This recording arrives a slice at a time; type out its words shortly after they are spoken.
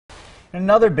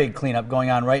Another big cleanup going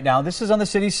on right now. This is on the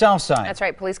city's south side. That's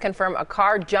right. Police confirm a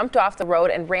car jumped off the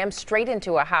road and rammed straight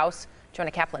into a house.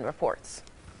 Jonah Kaplan reports.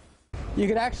 You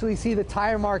can actually see the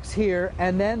tire marks here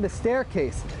and then the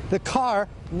staircase. The car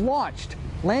launched,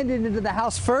 landed into the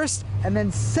house first, and then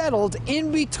settled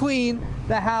in between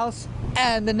the house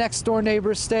and the next door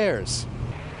neighbor's stairs.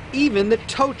 Even the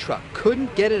tow truck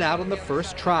couldn't get it out on the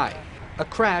first try. A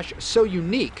crash so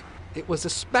unique, it was a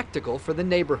spectacle for the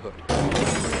neighborhood.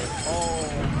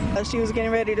 She was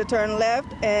getting ready to turn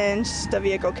left, and the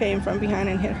vehicle came from behind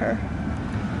and hit her,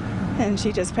 and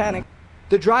she just panicked.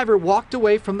 The driver walked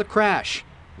away from the crash.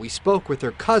 We spoke with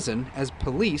her cousin as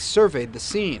police surveyed the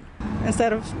scene.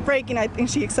 Instead of braking, I think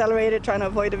she accelerated, trying to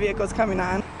avoid the vehicles coming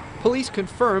on. Police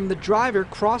confirmed the driver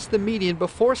crossed the median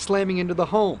before slamming into the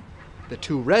home. The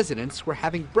two residents were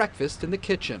having breakfast in the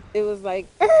kitchen. It was like,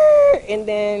 and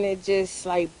then it just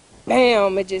like,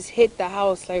 bam, it just hit the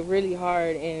house like really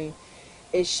hard, and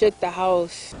it shook the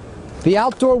house. The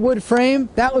outdoor wood frame,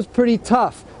 that was pretty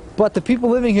tough. But the people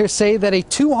living here say that a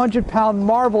 200-pound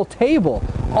marble table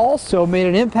also made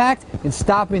an impact in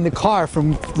stopping the car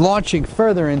from launching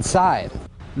further inside.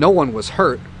 No one was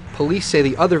hurt. Police say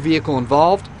the other vehicle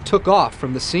involved took off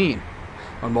from the scene.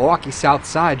 On Milwaukee's south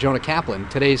side, Jonah Kaplan,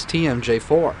 today's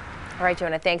TMJ4. All right,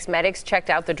 Jonah, thanks. Medics checked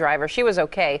out the driver. She was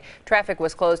okay. Traffic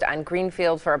was closed on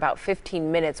Greenfield for about 15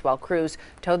 minutes while crews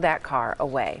towed that car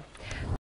away.